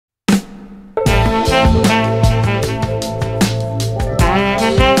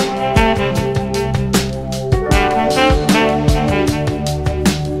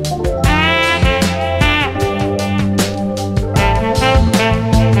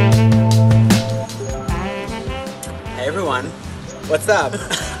What's up?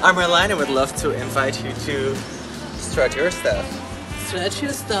 I'm Marlene and would love to invite you to stretch your stuff. Stretch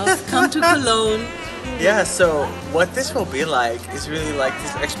your stuff, come to Cologne. Yeah, so what this will be like is really like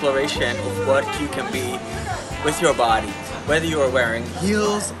this exploration of what you can be with your body. Whether you are wearing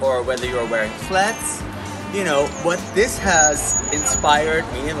heels or whether you are wearing flats. You know, what this has inspired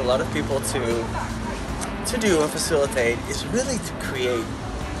me and a lot of people to do and facilitate is really to create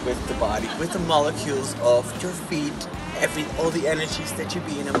with the body, with the molecules of your feet, all the energies that you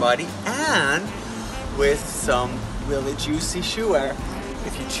be in your body, and with some really juicy shoe wear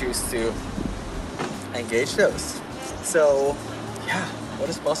if you choose to engage those. So yeah, what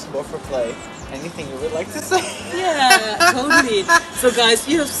is possible for play? Anything you would like to say? Yeah, totally. So guys,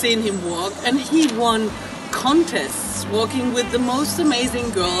 you have seen him walk, and he won contests walking with the most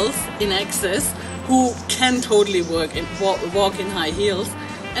amazing girls in Access who can totally walk in high heels,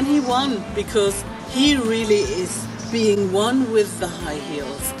 and he won because he really is being one with the high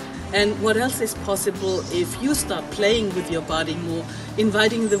heels. And what else is possible if you start playing with your body more,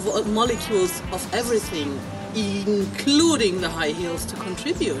 inviting the molecules of everything, including the high heels, to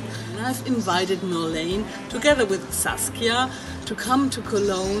contribute. And I've invited Marlene together with Saskia to come to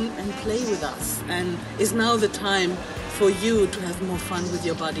Cologne and play with us. And is now the time for you to have more fun with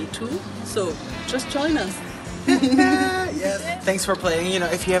your body too. So just join us. Yes. Thanks for playing. You know,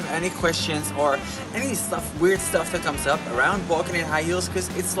 if you have any questions or any weird stuff that comes up around walking in high heels, because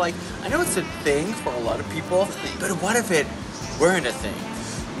it's like, I know it's a thing for a lot of people, but what if it weren't a thing?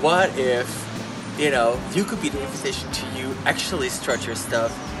 What if, you know, you could be the invitation to you actually stretch your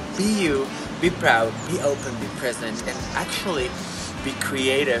stuff, be you, be proud, be open, be present, and actually be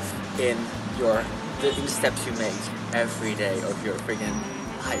creative in the steps you make every day of your friggin'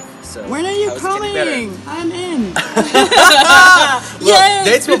 life. So when are you coming? I'm in. Well,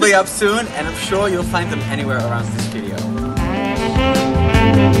 dates will be up soon, and I'm sure you'll find them anywhere around this video.